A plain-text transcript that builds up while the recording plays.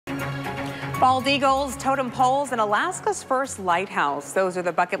Bald eagles, totem poles, and Alaska's first lighthouse. Those are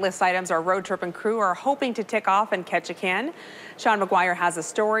the bucket list items our road trip and crew are hoping to tick off in Ketchikan. Sean McGuire has a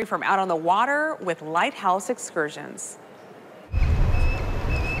story from out on the water with Lighthouse Excursions.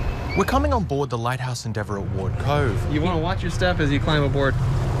 We're coming on board the Lighthouse Endeavor at Ward Cove. You want to watch your step as you climb aboard.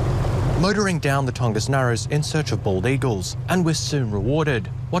 Motoring down the Tongass Narrows in search of bald eagles, and we're soon rewarded,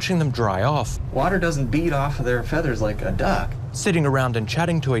 watching them dry off. Water doesn't beat off of their feathers like a duck. Sitting around and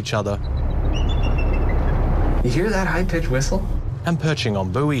chatting to each other. You hear that high-pitched whistle? And perching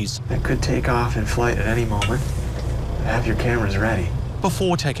on buoys. That could take off in flight at any moment. Have your cameras ready.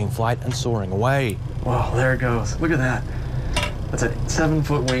 Before taking flight and soaring away. Whoa, there it goes. Look at that. That's a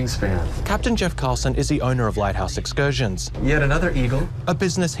 7-foot wingspan. Captain Jeff Karlson is the owner of Lighthouse Excursions. Yet another eagle. A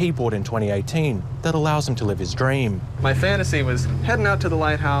business he bought in 2018 that allows him to live his dream. My fantasy was heading out to the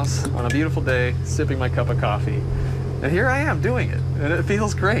lighthouse on a beautiful day, sipping my cup of coffee. And here I am doing it, and it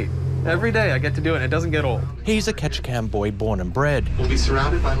feels great. Every day I get to do it, and it doesn't get old. He's a Ketchikan boy born and bred. We'll be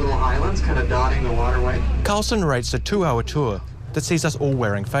surrounded by little islands kind of dotting the waterway. Karlson rates a 2-hour tour that sees us all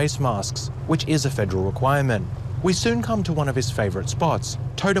wearing face masks, which is a federal requirement. We soon come to one of his favorite spots,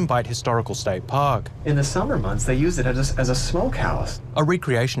 Totem Bight Historical State Park. In the summer months, they use it as a smokehouse. A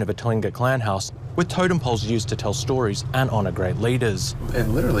recreation of a Tlingit clan house with totem poles used to tell stories and honor great leaders.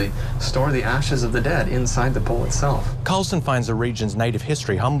 And literally store the ashes of the dead inside the pole itself. Karlson finds the region's native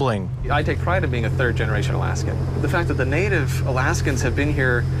history humbling. I take pride in being a third-generation Alaskan. The fact that the native Alaskans have been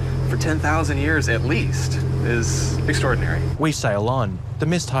here for 10,000 years at least is extraordinary. We sail on. The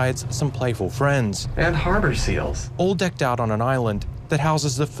mist hides some playful friends. And harbor seals. All decked out on an island that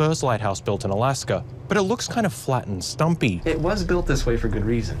houses the first lighthouse built in Alaska, but it looks kind of flat and stumpy. It was built this way for good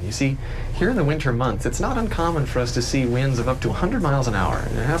reason. You see, here in the winter months, it's not uncommon for us to see winds of up to 100 miles an hour,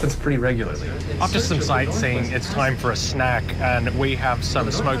 and it happens pretty regularly. After some sightseeing, it's time for a snack, and we have some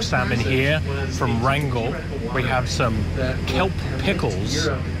smoked salmon here from Wrangell. We have some kelp pickles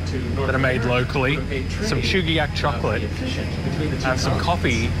that are made locally, some chugiak chocolate, and some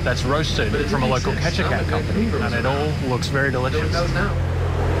coffee that's roasted from a local Ketchikan company, and it all looks very delicious.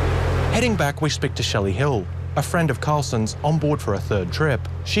 Heading back, we speak to Shelley Hill, a friend of Karlson's on board for a third trip.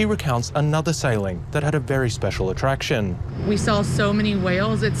 She recounts another sailing that had a very special attraction. We saw so many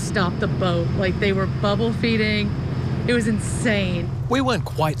whales, it stopped the boat. Like, they were bubble feeding. It was insane. We weren't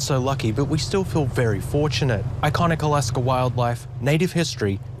quite so lucky, but we still feel very fortunate. Iconic Alaska wildlife, native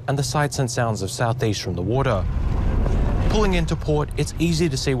history, and the sights and sounds of southeast from the water. Pulling into port, it's easy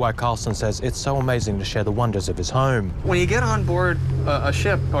to see why Karlson says it's so amazing to share the wonders of his home. When you get on board a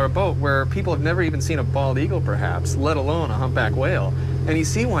ship or a boat where people have never even seen a bald eagle, perhaps, let alone a humpback whale, and you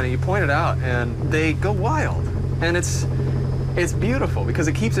see one and you point it out and they go wild. And it's beautiful because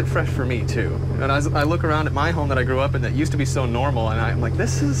it keeps it fresh for me, too. And as I look around at my home that I grew up in that used to be so normal, and I'm like,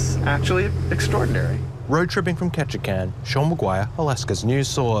 this is actually extraordinary. Road tripping from Ketchikan, Sean McGuire, Alaska's news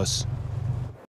source.